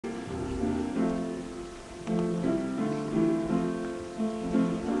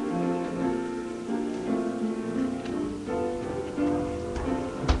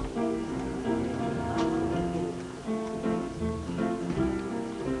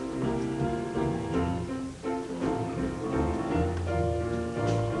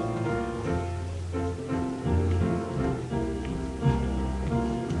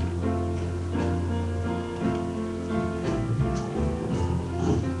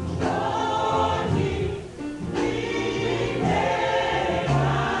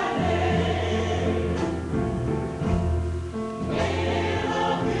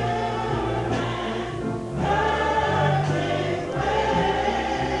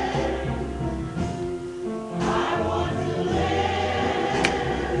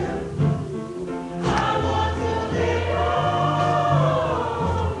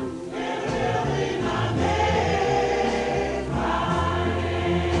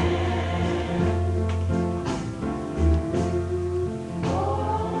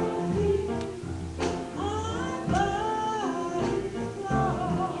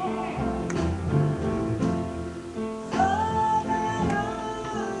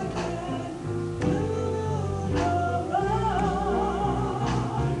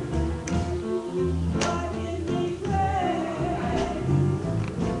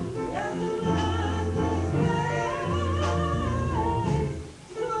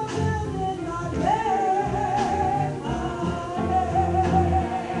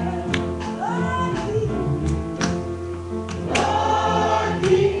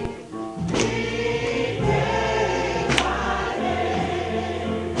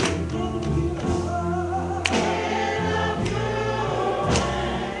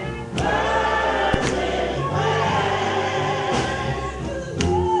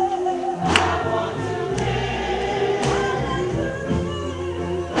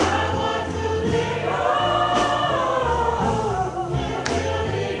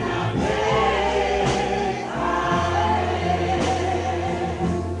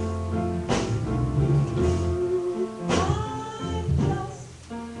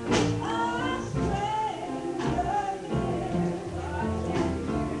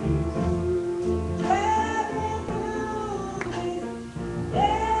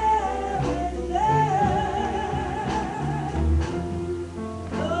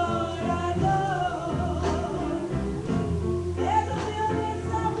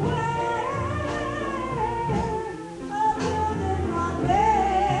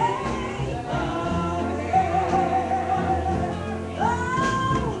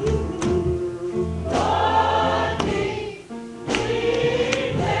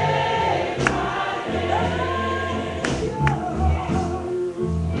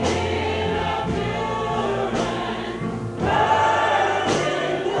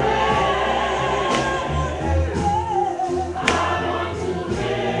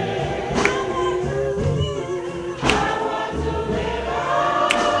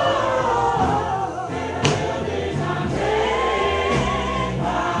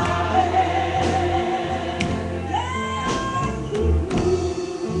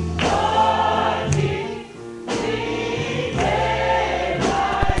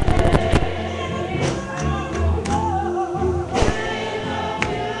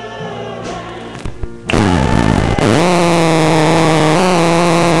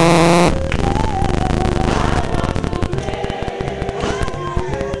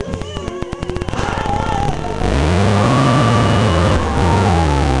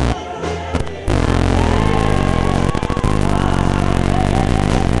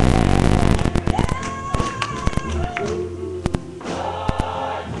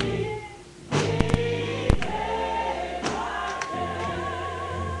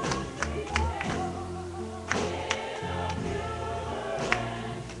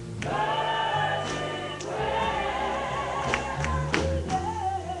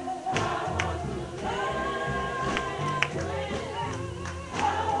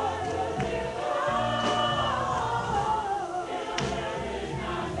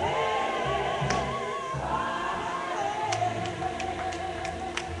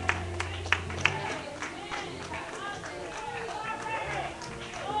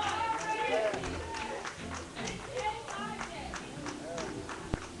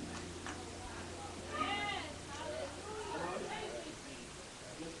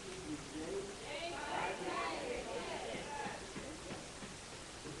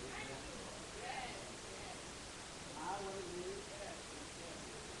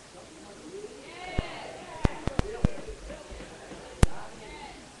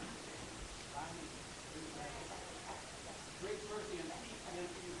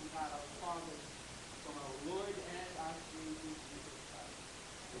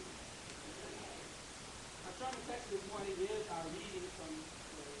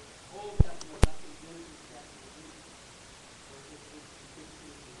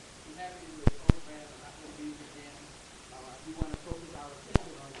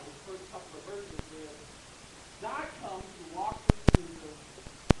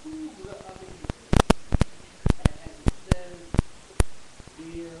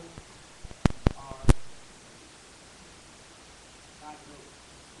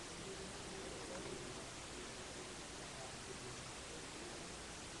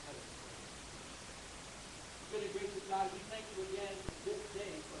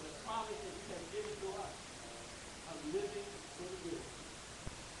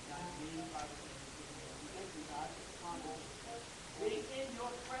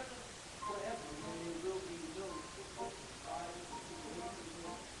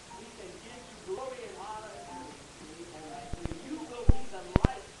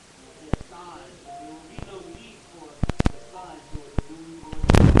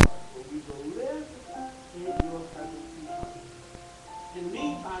In the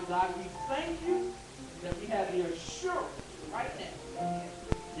meantime, God, we thank you that we have the assurance right now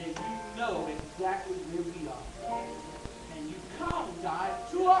that you know exactly where we are. And you come, God,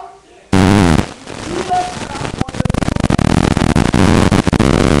 to us. You lead us at our point of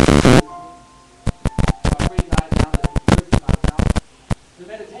view. So I pray, God, now that the words of our mouth, the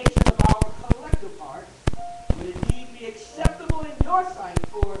meditation of our collective hearts, will indeed be acceptable in your sight,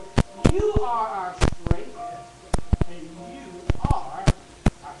 for you are our strength, and you are our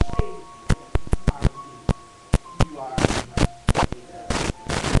Savior, our King. You are our Savior.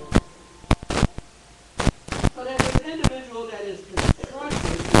 So there's an individual that is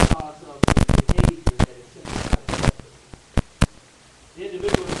confronted because of the behavior that is simply not acceptable. The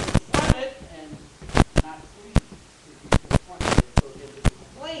individual is confronted and not pleased to be confronted. So there's a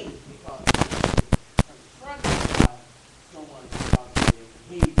complaint because he's confronted by someone because of their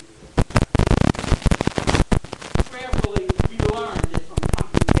behavior. Prayerfully, we learn that from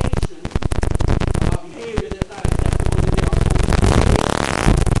computation about behavior that's not acceptable, that there are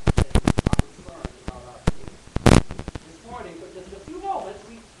concerned about our behavior. This morning, for just a few moments,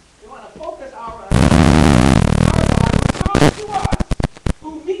 we want to focus our God who comes to us,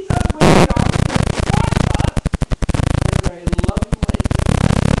 who meets us where we are, who confronts us in a very loving way.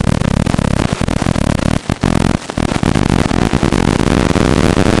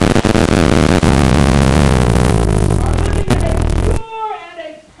 Are living in a pure and a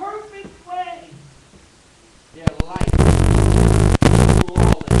perfect way. Their life is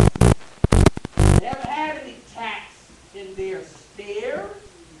flawless. They haven't had any tax in their stare.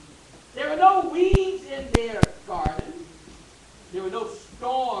 There are no weeds in their garden. There were no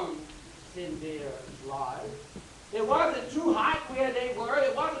storms in their lives. It wasn't too hot where they were.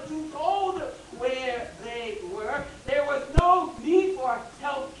 It wasn't too cold where they were. There was no need for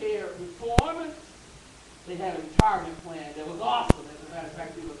health care reform. They had a retirement plan that was awesome. As a matter of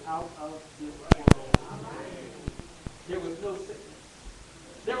fact, it was out of this world. There was no sickness.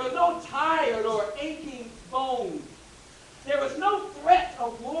 There was no tired or aching bones. There was no threat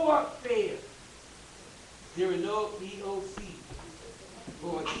of warfare. There were no EOC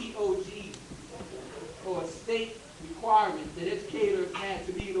or EOG or state requirements that educators had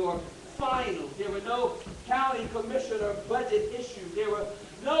to meet or finals. There were no county commissioner budget issues. There were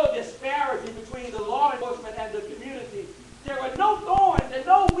no disparity between the law enforcement and the community. There were no thorns and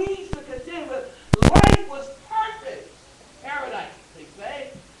no weeds to contend with. Life was perfect. Paradise, they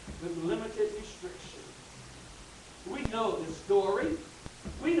say, with limited restrictions. We know the story.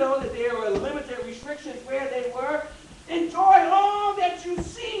 We know that there were limited restrictions where they were. Enjoy all that you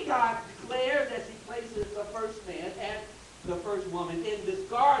see, God declares, as he places the first man and the first woman in this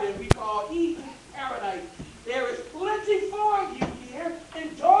garden we call Eden, paradise. There is plenty for you here.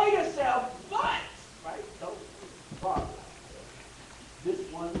 Enjoy yourself, but, right, don't bother. This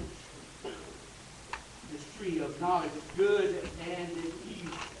one, this tree of knowledge of good and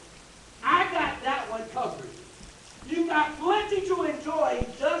evil. I got that one covered. You got plenty to enjoy.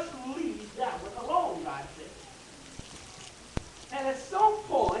 Just leave that one alone, God said. And at some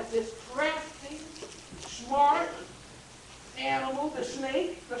point, this crafty, smart animal, the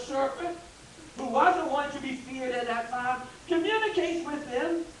snake, the serpent, who wasn't one to be feared at that time, communicates with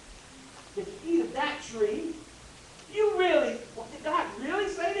them. If you eat of that tree, you really, did God really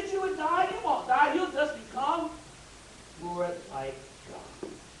say that you would die? You won't die. You'll just become more like God.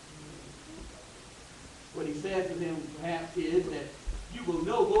 What he says to them perhaps is that you will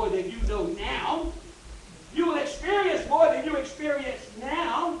know more than you know now. You will experience more than you experience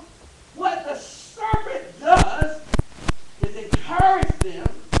now. What the serpent does is encourage them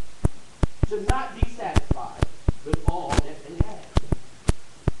to not be satisfied with all that they have.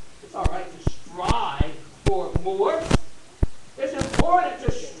 It's all right to strive for more. It's important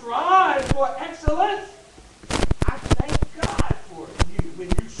to strive for excellence. I thank God for you when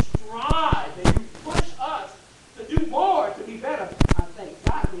you strive and you push us to do more, to be better. I thank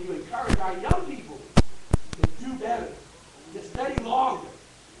God when you encourage our young people to do better, to study longer,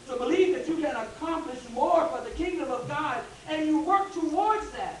 to believe that you can accomplish more for the kingdom of God, and you work towards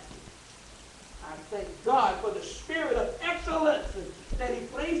that. I thank God for the spirit of excellence that he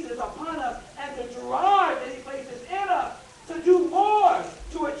places upon us and the drive that he places in us to do more,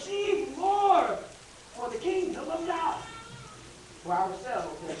 to achieve more for the kingdom of God, for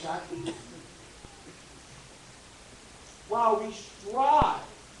ourselves as our people. While we strive,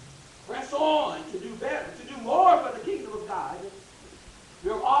 press on to do better, to do more for the kingdom of God,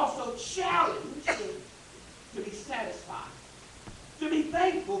 we're also challenged to be satisfied, to be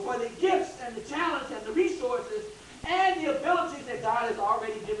thankful for the gifts and the talents and the resources and the abilities that God has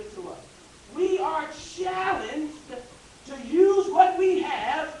already given to us. We are challenged to use what we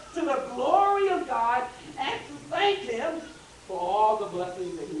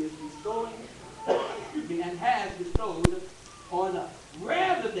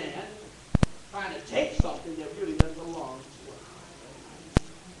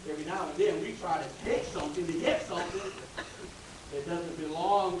Every now and then we try to take something to get something that doesn't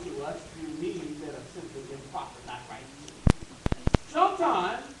belong to us through means that are simply improper, not right.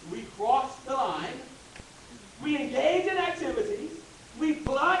 Sometimes we cross the line, we engage in activities, we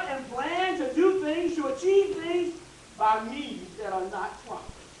plot and plan to do things, to achieve things by means that are not proper.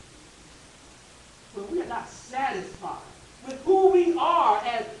 When we are not satisfied with who we are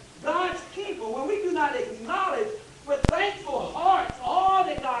as God's people, when we do not acknowledge with thankful hearts all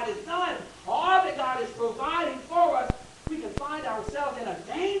that God has done, all that God is providing for us, we can find ourselves in a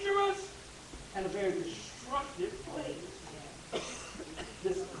dangerous and a very destructive place.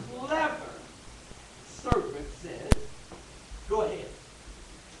 This clever serpent says, go ahead.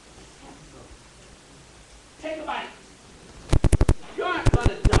 Take a bite. You aren't going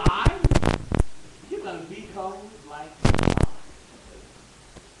to die. You're going to become like God.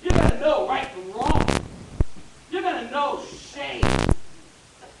 You're going to know right from wrong. You're going to know shame.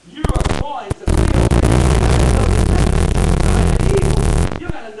 You are going to feel evil.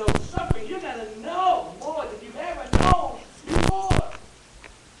 You're going to know suffering. You're going to know more than you've ever known before.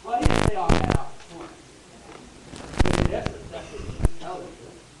 Well, he didn't say all that out front. But in essence, that's what he's telling you.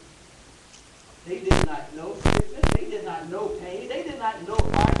 They did not know sickness. They did not know pain. They did not know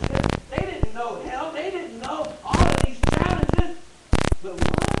hardship. They didn't know hell. They didn't know all of these challenges. But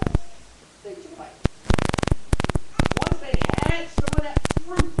once they took it, once they had some of that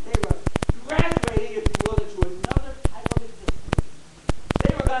fruit, they were graduating, if you will, into another type of existence.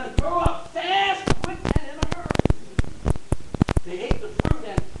 They were going to grow up fast, quick, and in a hurry. They ate the fruit,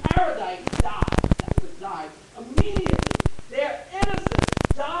 and paradise died. That's what died immediately. Their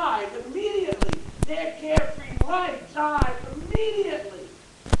innocence died immediately. Their carefree life died immediately.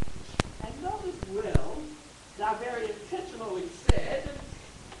 And notice well, that I very intentionally said,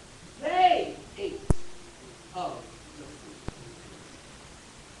 they ate of the fruit.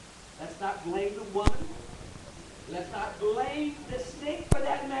 Let's not blame the woman. Let's not blame the snake for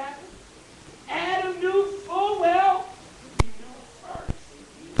that matter. Adam knew full well, he knew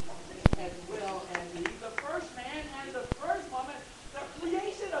first, as well as Eve. The first man and the first woman, the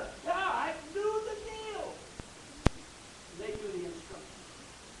creation of God knew the deal. They knew the instructions.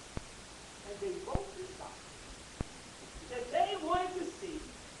 And they both decided that they wanted to see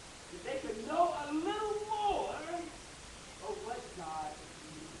if they could know a little more of what God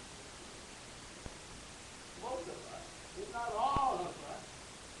knew. Most of us, if not all of us,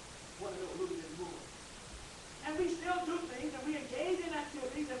 want to know a little bit more. And we still do things, and we engage in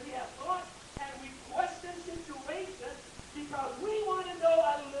activities, and we have thoughts, and we question situations because we want to know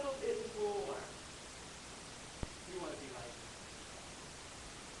a little bit more. We want to be like God.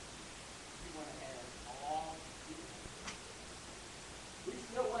 We want to have all the answers. We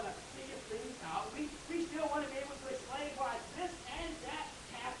still want to figure things out. We still want to be able to explain why this and that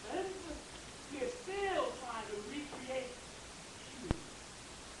happened. We are still trying to recreate human.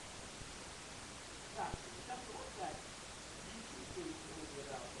 Now, just to look at YouTube things told me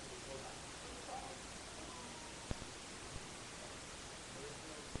about what they go like.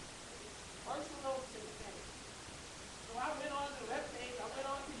 Personal success. So I went on the web page, I went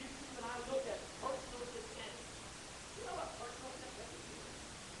on to YouTube, and I looked at personal success. You know what personal success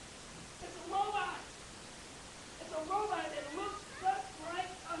is? It's a robot. It's a robot that looks just like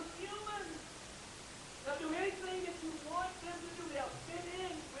a human. They'll do anything that you want them to do. They'll fit in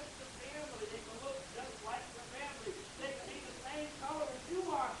with the family. They can look just like the family. They can be the same color as you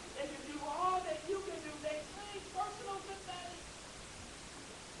are. They can do all that you can do. They claim personal success.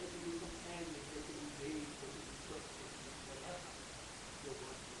 They can be companions. They can engage. They can be trusted. Whatever. You're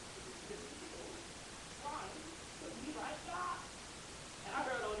working to do. This is trying to be like God. And I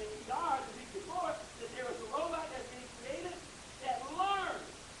heard on NPR the week before that there was a robot that's being created that learns.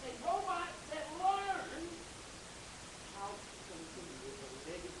 A robot that learns how to continue. If a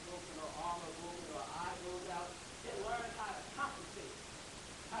leg is broken or arm is broken or eye goes out, it learns how to compensate,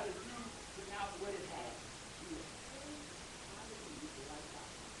 how to do without what it has. Like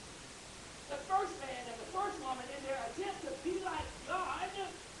God. The first man and the first woman, in their attempt to be like God,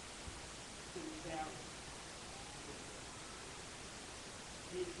 couldn't balance.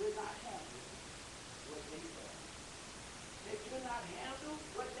 They could not handle what they felt. They could not handle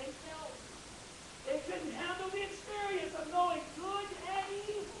what they felt. They couldn't handle the experience of knowing good and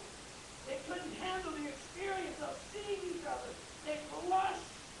evil. They couldn't handle the experience of seeing each other. They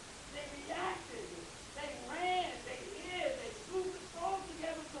blushed. They reacted. They ran. They hid. They scooped the stones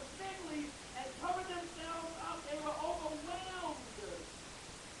together some fig leaves and covered themselves up. They were overwhelmed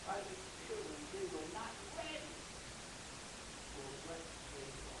by the feeling. They were not ready for what they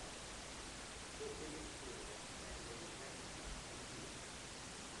saw. They didn't feel that they were ready.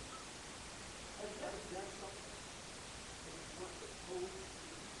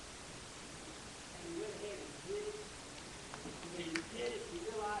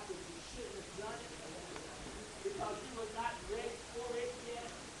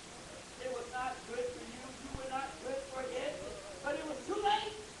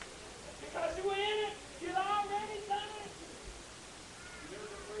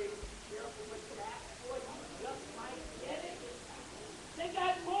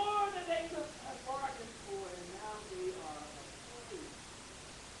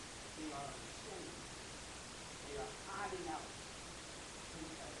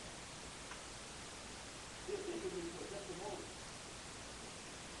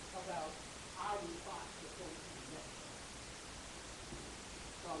 about our response to post-election.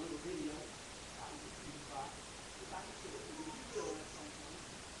 Saw a little video.